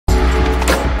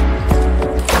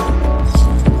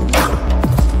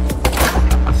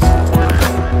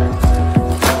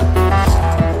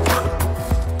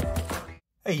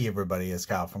everybody, it's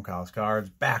Kyle from Kyle's Cards,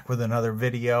 back with another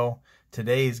video.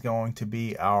 Today is going to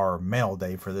be our mail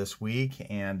day for this week,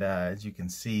 and as you can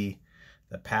see,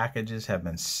 the packages have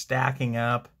been stacking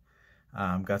up.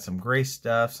 Got some great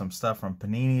stuff, some stuff from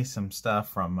Panini, some stuff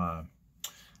from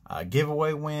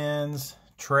giveaway wins,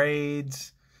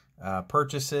 trades,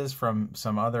 purchases from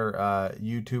some other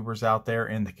YouTubers out there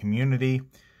in the community.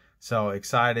 So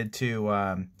excited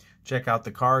to check out the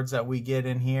cards that we get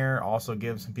in here. Also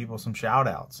give some people some shout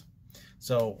outs.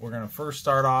 So we're going to first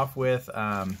start off with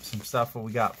some stuff that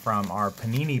we got from our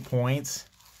Panini points.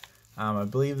 I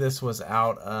believe this was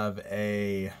out of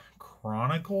a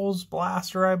Chronicles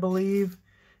blaster, I believe.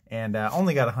 And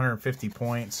only got 150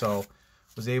 points. So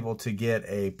was able to get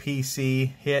a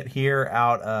PC hit here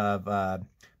out of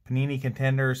Panini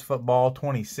Contenders Football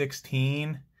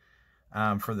 2016.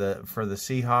 For the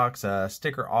Seahawks,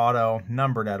 sticker auto,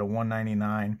 numbered at a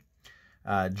 199.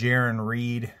 Jaron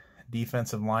Reed,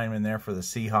 defensive lineman there for the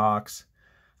Seahawks.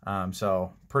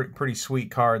 So pretty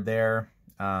sweet card there.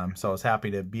 So I was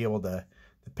happy to be able to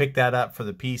pick that up for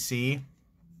the PC.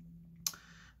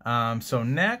 So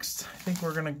next, I think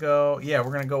we're gonna go. Yeah,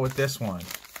 we're gonna go with this one.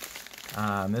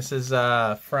 This is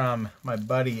from my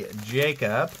buddy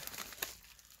Jacob.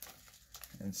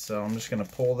 And so I'm just going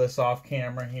to pull this off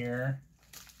camera here.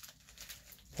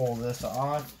 Pull this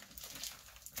off.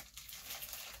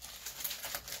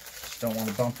 Just don't want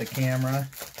to bump the camera.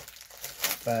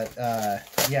 But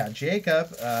yeah, Jacob,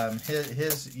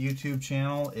 his YouTube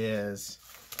channel is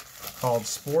called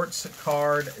Sports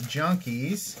Card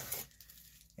Junkies.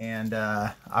 And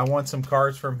I won some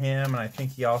cards from him, and I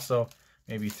think he also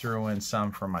maybe threw in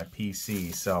some from my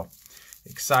PC. So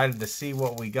excited to see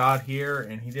what we got here,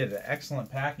 and he did an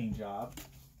excellent packing job.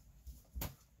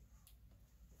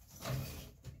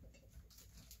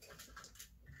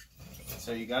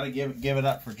 So you got to give it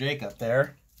up for Jacob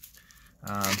there.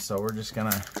 So we're just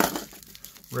gonna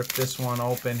rip this one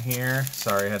open here.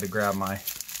 Sorry, I had to grab my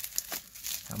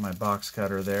box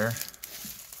cutter there,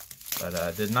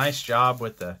 but did a nice job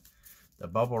with the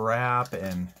bubble wrap,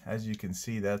 and as you can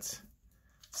see, it's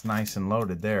nice and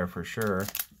loaded there for sure.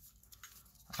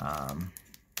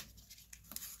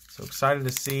 So excited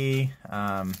to see.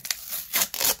 I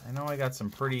know I got some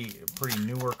pretty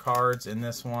newer cards in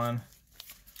this one.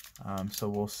 So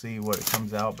we'll see what it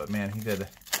comes out. But man, he did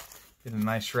a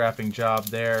nice wrapping job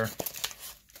there.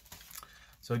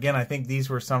 So again, I think these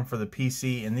were some for the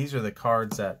PC, and these are the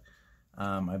cards that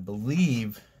I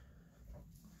believe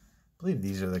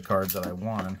these are the cards that I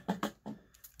won.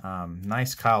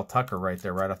 Nice Kyle Tucker right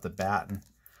there, right off the bat. And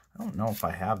I don't know if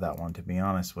I have that one, to be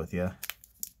honest with you.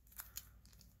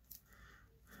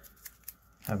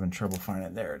 Having trouble finding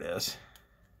it. There it is.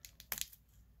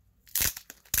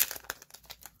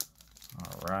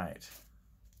 All right.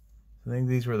 I think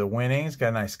these were the winnings. Got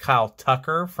a nice Kyle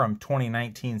Tucker from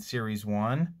 2019 Series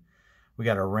 1. We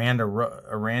got a Randy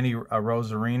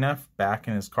Rosarina back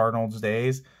in his Cardinals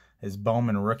days. His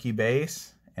Bowman rookie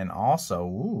base. And also,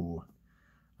 ooh,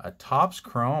 a Topps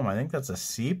Chrome. I think that's a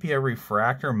sepia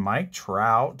refractor. Mike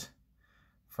Trout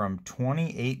from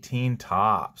 2018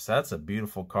 Topps. That's a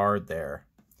beautiful card there.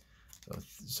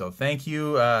 So thank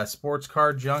you, Sports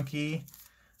Card Junkie.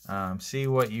 See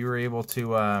what you were able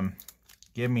to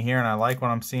give me here, and I like what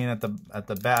I'm seeing at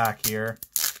the back here,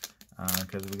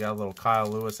 because we got a little Kyle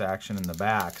Lewis action in the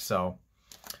back. So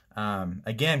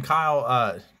again,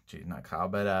 Kyle, not Kyle,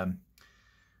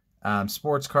 but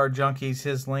Sports Card Junkies,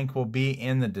 his link will be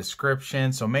in the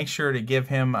description, so make sure to give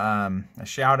him a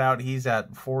shout out. He's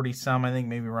at 40 some, I think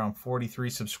maybe around 43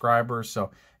 subscribers,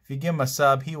 so if you give him a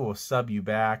sub, he will sub you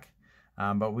back.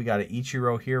 But we got an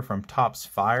Ichiro here from Topps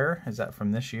Fire. Is that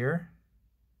from this year?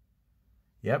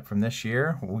 Yep, from this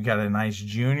year. We got a nice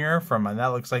Junior from, that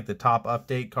looks like the top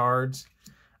update cards.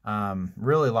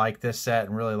 Really like this set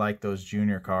and really like those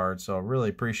Junior cards, so really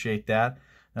appreciate that.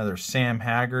 Another Sam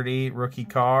Haggerty rookie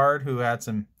card, who had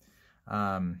some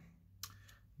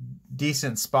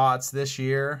decent spots this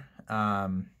year.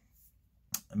 But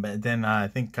then I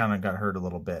think kind of got hurt a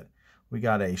little bit. We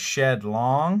got a Shed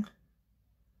Long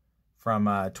from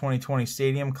 2020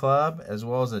 Stadium Club, as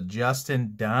well as a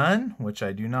Justin Dunn, which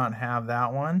I do not have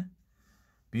that one.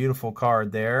 Beautiful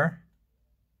card there.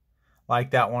 Like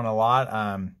that one a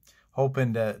lot.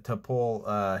 Hoping to pull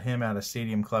him out of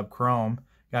Stadium Club Chrome.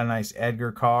 Got a nice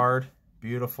Edgar card.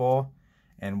 Beautiful.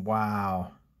 And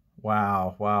wow.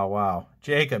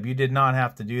 Jacob, you did not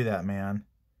have to do that, man.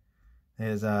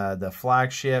 Is the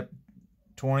flagship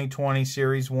 2020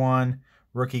 Series 1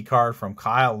 rookie card from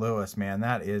Kyle Lewis, man.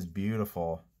 That is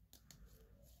beautiful.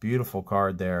 Beautiful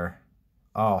card there.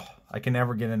 Oh, I can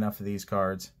never get enough of these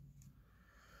cards.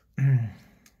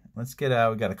 let's get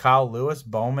we got a Kyle Lewis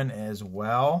Bowman as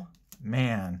well.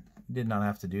 Man, he did not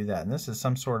have to do that. And this is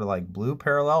some sort of like blue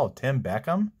parallel of Tim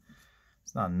Beckham.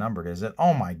 It's not numbered, is it?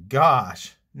 Oh my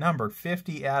gosh. Numbered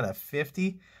 50 out of 50.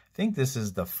 I think this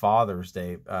is the Father's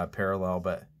Day parallel,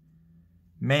 but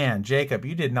man, Jacob,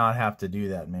 you did not have to do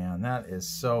that, man. That is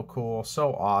so cool,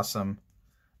 so awesome.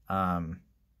 I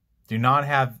do not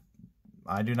have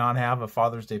a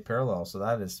Father's Day parallel, so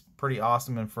that is pretty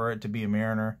awesome. And for it to be a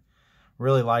Mariner,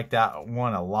 really like that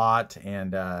one a lot.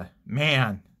 And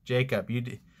man, Jacob,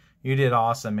 you did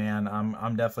awesome, man.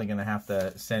 I'm definitely gonna have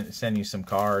to send you some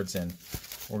cards, and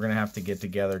we're gonna have to get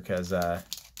together because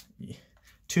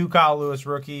 2 Kyle Lewis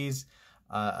rookies,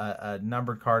 a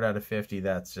numbered card out of 50.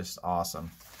 That's just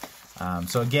awesome.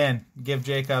 So again, give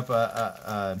Jacob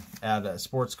at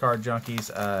Sports Card Junkies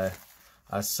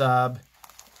a sub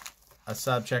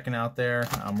checking out there.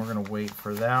 We're gonna wait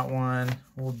for that one.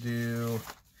 We'll do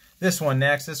this one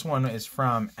next. This one is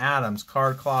from Adam's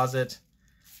Card Closet.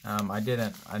 I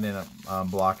didn't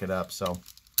block it up, so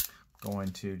I'm going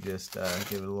to just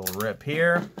give it a little rip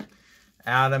here.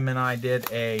 Adam and I did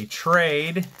a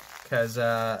trade because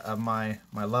of my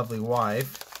lovely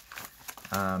wife.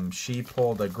 She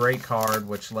pulled a great card,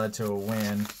 which led to a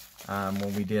win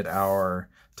when we did our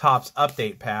Topps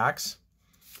update packs.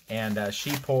 And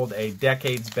she pulled a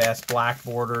Decade's Best black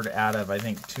bordered out of, I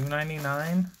think,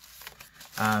 $2.99.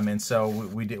 And so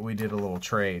we did a little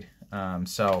trade.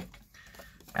 So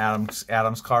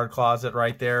Adam's Card Closet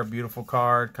right there, beautiful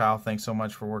card. Kyle, thanks so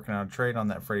much for working out a trade on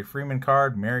that Freddie Freeman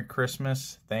card. Merry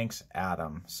Christmas, thanks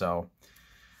Adam. So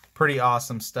pretty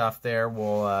awesome stuff there.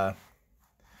 We'll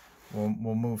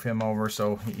move him over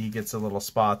so he gets a little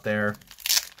spot there.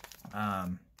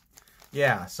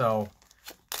 Yeah, so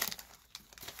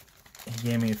he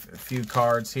gave me a few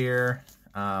cards here.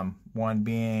 One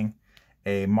being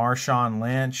a Marshawn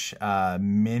Lynch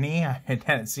mini. I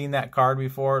hadn't seen that card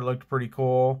before. It looked pretty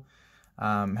cool.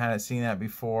 Hadn't seen that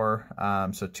before.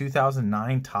 So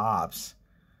 2009 Topps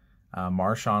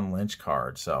Marshawn Lynch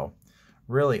card. So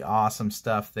really awesome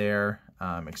stuff there.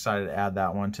 Excited to add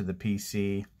that one to the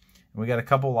PC. And we got a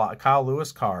couple Kyle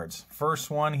Lewis cards. First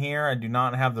one here, I do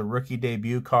not have the rookie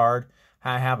debut card.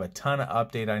 I have a ton of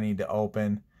update I need to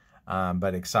open,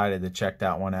 but excited to check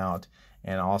that one out.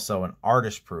 And also an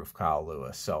artist proof Kyle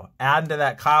Lewis. So adding to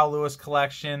that Kyle Lewis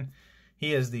collection.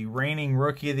 He is the reigning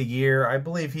Rookie of the Year. I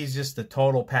believe he's just the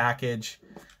total package.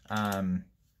 You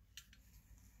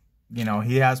know,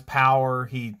 he has power.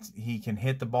 He can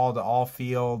hit the ball to all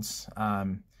fields.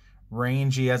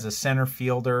 Rangy as a center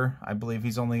fielder. I believe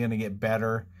he's only going to get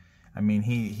better. I mean,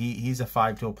 he's a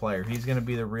 5-tool player. He's going to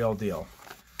be the real deal.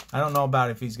 I don't know about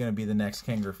if he's going to be the next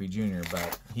Ken Griffey Jr.,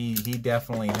 but he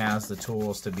definitely has the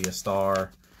tools to be a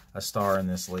star in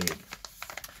this league.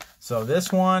 So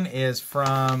this one is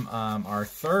from our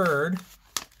third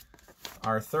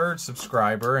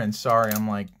subscriber, and sorry, I'm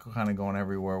like kind of going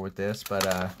everywhere with this, but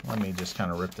let me just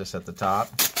kind of rip this at the top.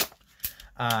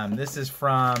 This is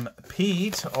from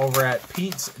Pete over at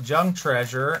Pete's Junk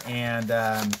Treasure, and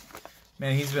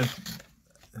man,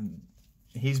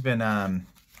 he's been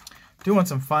doing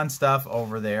some fun stuff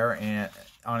over there and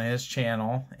on his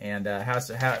channel, and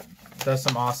does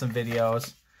some awesome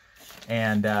videos.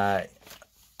 And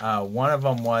one of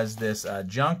them was this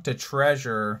Junk to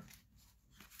Treasure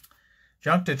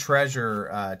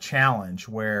challenge,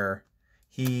 where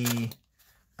he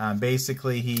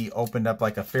basically he opened up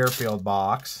like a Fairfield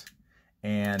box,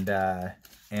 and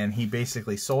he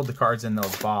basically sold the cards in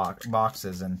those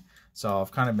boxes. And so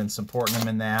I've kind of been supporting him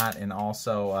in that, and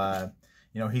also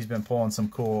you know, he's been pulling some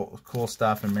cool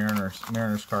stuff in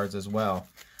Mariners cards as well.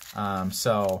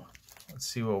 So let's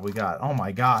see what we got. Oh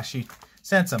my gosh, he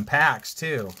sent some packs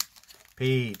too.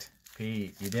 Pete,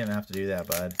 you didn't have to do that,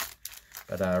 bud.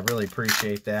 But I really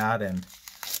appreciate that, and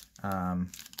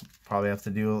probably have to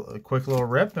do a quick little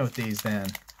rip with these then.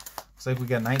 Looks like we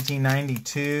got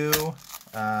 1992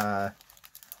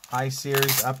 High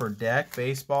Series Upper Deck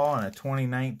Baseball and a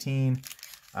 2019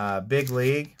 Big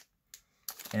League.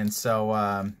 And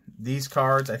so these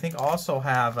cards, I think, also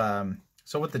have,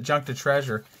 so with the Junk to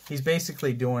Treasure, he's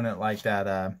basically doing it like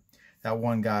that that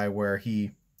one guy where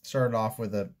he started off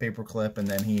with a paperclip, and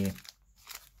then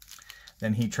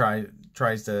he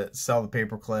tries to sell the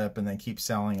paperclip and then keep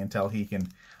selling until he can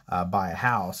buy a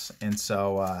house. And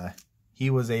so he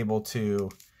was able to,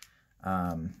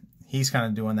 he's kind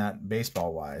of doing that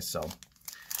baseball-wise. So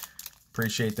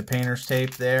appreciate the painter's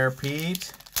tape there,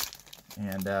 Pete.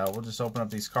 And we'll just open up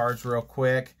these cards real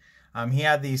quick. He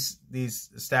had these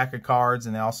stack of cards,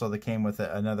 and they came with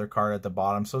another card at the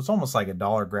bottom. So it's almost like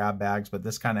 $1 grab bags, but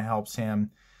this kind of helps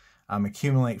him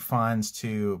accumulate funds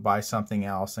to buy something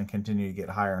else and continue to get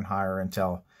higher and higher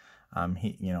until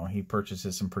he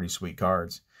purchases some pretty sweet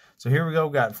cards. So here we go.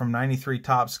 We got from 93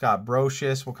 top Scott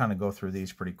Brocious. We'll kind of go through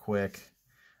these pretty quick.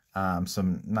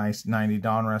 Some nice 90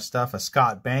 Donruss stuff. A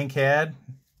Scott Bankhead,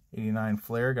 89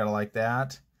 Flair. Gotta like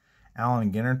that.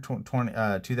 Allen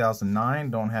Ginter,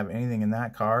 2009. Don't have anything in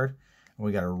that card. And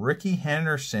we got a Ricky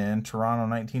Henderson, Toronto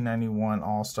 1991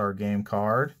 All-Star Game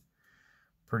card.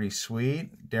 Pretty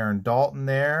sweet. Darren Dalton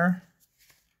there.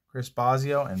 Chris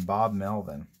Bosio and Bob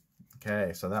Melvin.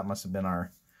 Okay, so that must have been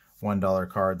our $1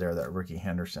 card there, that Ricky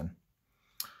Henderson.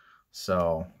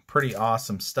 So, pretty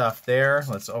awesome stuff there.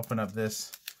 Let's open up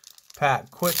this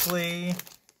pack quickly.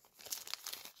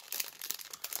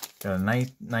 Got a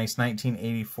nice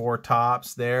 1984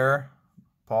 tops there.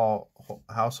 Paul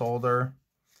Householder.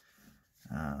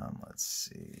 Let's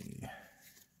see.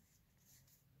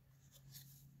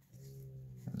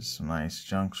 There's some nice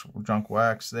junk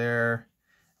wax there.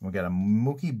 We got a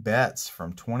Mookie Betts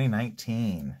from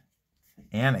 2019.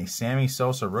 And a Sammy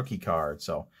Sosa rookie card.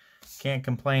 So, can't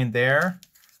complain there.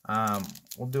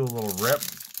 We'll do a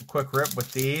quick rip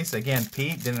with these. Again,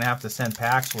 Pete didn't have to send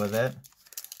packs with it.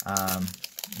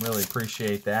 Really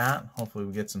appreciate that. Hopefully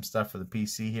we get some stuff for the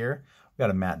PC here. We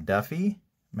got a Matt Duffy,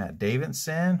 Matt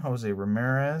Davidson, Jose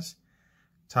Ramirez,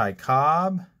 Ty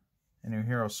Cobb,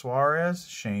 Eugenio Suarez,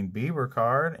 Shane Bieber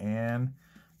card, and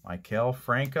Maikel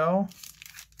Franco.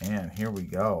 And here we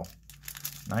go.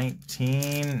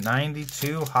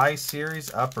 1992 High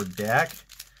Series Upper Deck.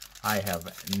 I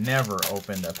have never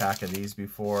opened a pack of these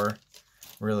before.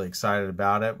 Really excited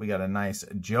about it. We got a nice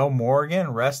Joe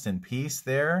Morgan, rest in peace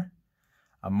there.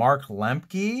 A Mark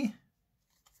Lemke.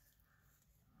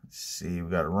 Let's see, we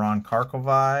got a Ron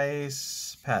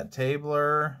Karkovice, Pat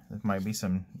Tabler. There might be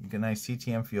some nice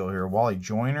TTM feel here. Wally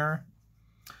Joyner,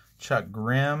 Chuck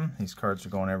Grimm. These cards are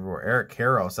going everywhere. Eric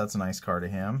Karros, that's a nice card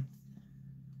of him.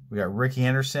 We got Ricky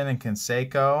Henderson and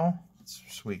Canseco. That's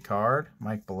a sweet card.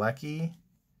 Mike Bilecki.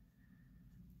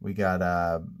 We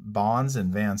got Bonds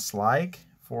and Van Slyke.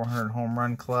 400 home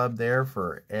run club there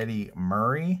for Eddie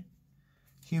Murray.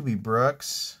 Hubie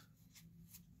Brooks.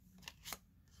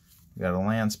 We got a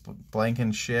Lance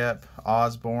Blankenship,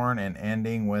 Osborne, and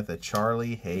ending with a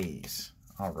Charlie Hayes.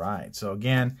 All right. So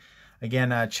again,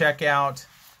 check out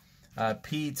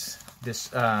Pete's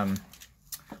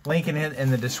link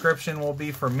in the description will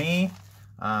be for me.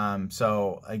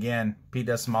 So again, Pete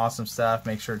does some awesome stuff.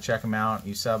 Make sure to check him out.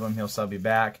 You sub him, he'll sub you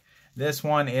back. This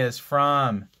one is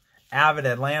from Avid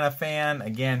Atlanta Fan.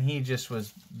 Again, he just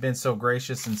been so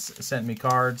gracious and sent me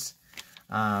cards.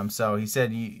 So he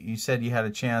said you said you had a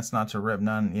chance not to rip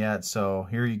none yet. So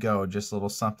here you go. Just a little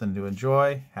something to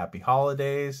enjoy. Happy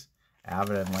holidays,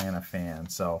 Avid Atlanta Fan.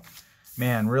 So,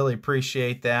 man, really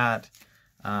appreciate that.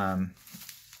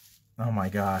 Oh my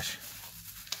gosh.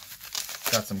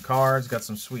 Got some cards, got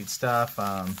some sweet stuff.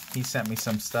 He sent me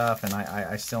some stuff, and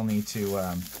I still need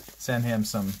to send him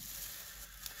some.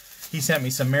 He sent me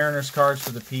some Mariners cards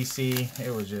for the PC.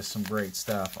 It was just some great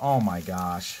stuff. Oh my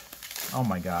gosh. Oh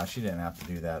my gosh. You didn't have to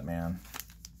do that, man.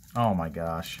 Oh my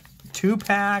gosh. 2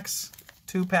 packs.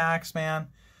 2 packs, man.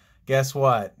 Guess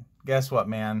what? Guess what,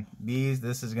 man?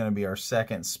 This is going to be our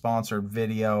second sponsored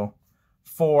video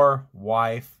for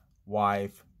Wife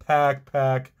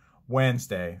Pack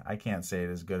Wednesday. I can't say it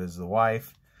as good as the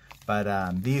wife,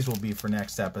 but these will be for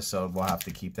next episode. We'll have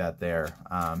to keep that there.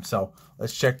 So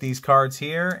let's check these cards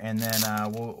here, and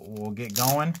then we'll get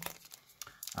going.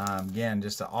 Again,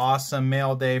 just an awesome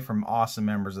mail day from awesome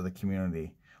members of the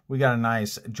community. We got a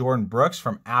nice Jordan Brooks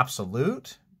from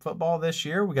Absolute Football this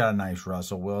year. We got a nice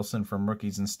Russell Wilson from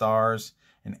Rookies and Stars,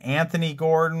 and Anthony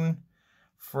Gordon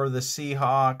for the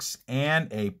Seahawks,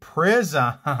 and a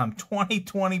Prism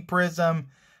 2020 Prism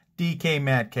DK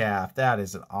Metcalf. That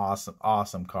is an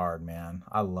awesome card, man.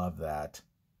 I love that.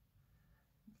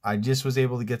 I just was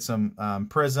able to get some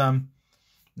Prism.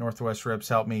 Northwest Rips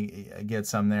helped me get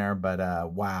some there,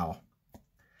 but wow.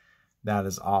 That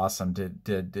is awesome to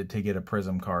get a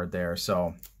Prism card there.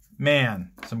 So,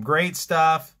 man, some great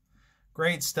stuff.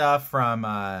 Great stuff from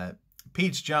not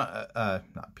Pete's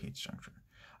Juncture.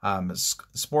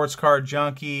 Sports Card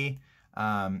Junkie,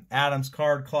 Adam's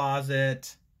Card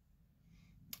Closet,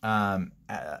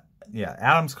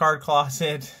 Adam's Card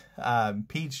Closet,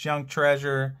 Pete's Junk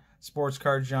Treasure, Sports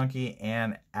Card Junkie,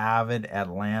 and Avid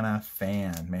Atlanta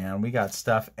Fan. Man, we got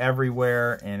stuff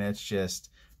everywhere, and it's just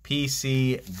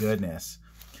PC goodness.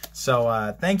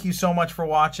 So thank you so much for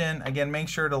watching. Again, make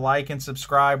sure to like and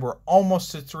subscribe. We're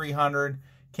almost to 300.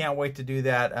 Can't wait to do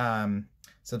that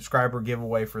subscriber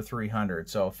giveaway for 300.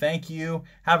 So thank you.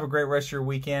 Have a great rest of your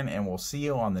weekend, and we'll see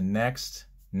you on the next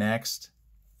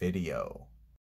video.